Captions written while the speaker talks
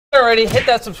Already hit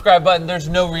that subscribe button. There's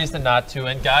no reason not to.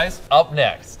 And guys, up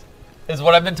next is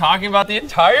what I've been talking about the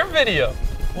entire video.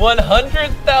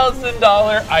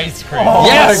 $100,000 ice cream. Oh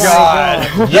yes! my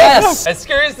God. Yes! As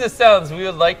scary as this sounds, we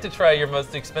would like to try your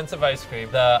most expensive ice cream,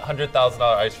 the $100,000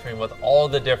 ice cream with all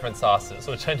the different sauces,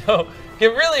 which I know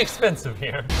get really expensive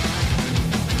here.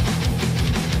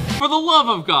 For the love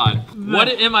of God, what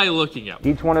am I looking at?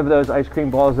 Each one of those ice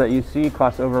cream balls that you see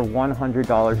costs over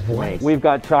 $100 to make. We've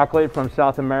got chocolate from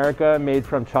South America made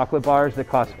from chocolate bars that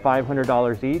cost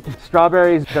 $500 each.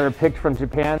 Strawberries that are picked from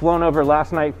Japan, flown over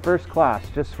last night first class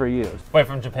just for you. Wait,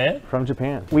 from Japan? From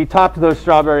Japan. We topped those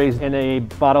strawberries in a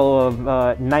bottle of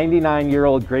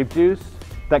 99-year-old grape juice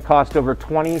that cost over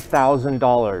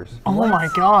 $20,000. Oh my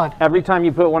God. Every time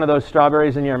you put one of those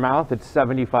strawberries in your mouth, it's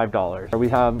 $75. We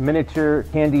have miniature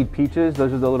candied peaches.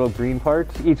 Those are the little green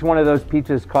parts. Each one of those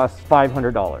peaches costs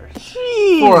 $500.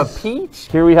 Jeez. For a peach?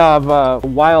 Here we have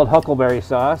wild huckleberry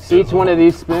sauce. Each one of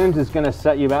these spoons is gonna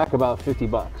set you back about 50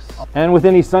 bucks. And with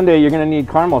any sundae, you're gonna need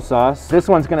caramel sauce. This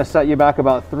one's gonna set you back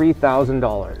about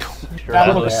 $3,000.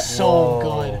 That looks so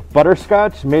good.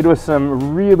 Butterscotch made with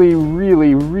some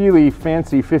really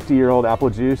fancy 50-year-old apple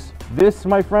juice. This,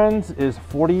 my friends, is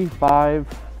 $45,000.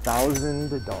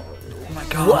 Oh my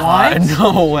God. What?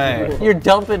 No way. You're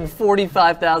dumping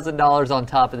 $45,000 on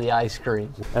top of the ice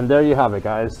cream. And there you have it,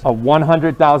 guys. A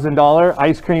 $100,000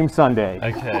 ice cream sundae.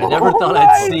 Okay. I never thought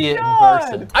I'd see it in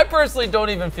person. I personally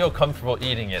don't even feel comfortable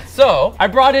eating it. So I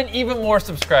brought in even more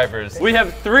subscribers. We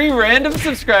have 3 random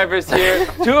subscribers here,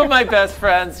 2 of my best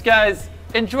friends. Guys,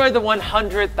 enjoy the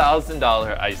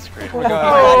 $100,000 ice cream. Oh,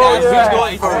 yeah. Who's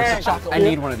going first? I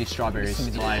need one of these strawberries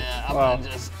in life.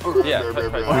 Yeah.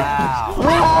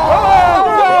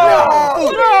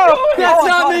 That's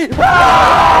not me!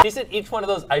 He said each one of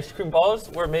those ice cream balls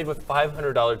were made with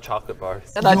 $500 chocolate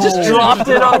bars. And I just dropped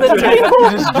it on the table.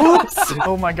 Oops.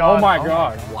 Oh my God. Oh my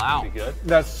God. Wow. Good.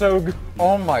 That's so good.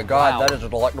 Oh my God, Wow. that is a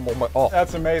delectable. Oh,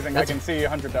 That's amazing. I can see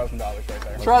 $100,000 right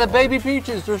there. try the baby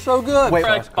peaches. They're so good. Wait. For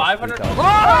like $500.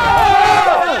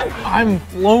 I'm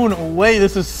blown away.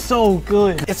 This is so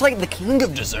good. it's like the king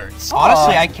of desserts.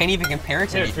 Honestly, I can't even compare it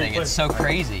to anything. It's so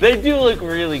crazy. They do look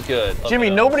really good.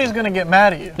 Jimmy, nobody's gonna get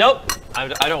mad at you. Nope. I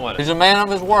don't want it. He's a man of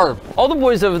his word. All the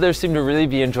boys over there seem to really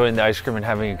be enjoying the ice cream and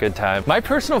having a good time. My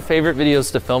personal favorite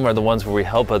videos to film are the ones where we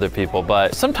help other people,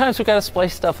 but sometimes we gotta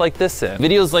splice stuff like this in.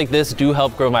 Videos like this do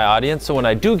help grow my audience, so when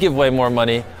I do give away more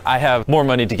money, I have more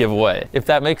money to give away. If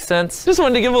that makes sense. Just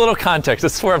wanted to give a little context. I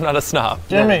swear I'm not a snob.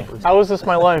 Jimmy, how is this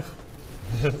my life?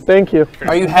 Thank you.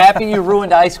 Are you happy you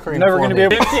ruined ice cream Never for gonna me?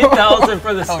 be able. $15,000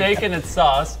 for the steak and its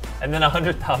sauce, and then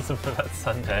 $100,000 for that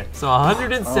sundae. So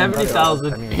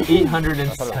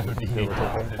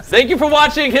 $170,878. Thank you for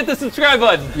watching. Hit the subscribe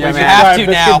button. You have to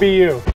This now. could be you.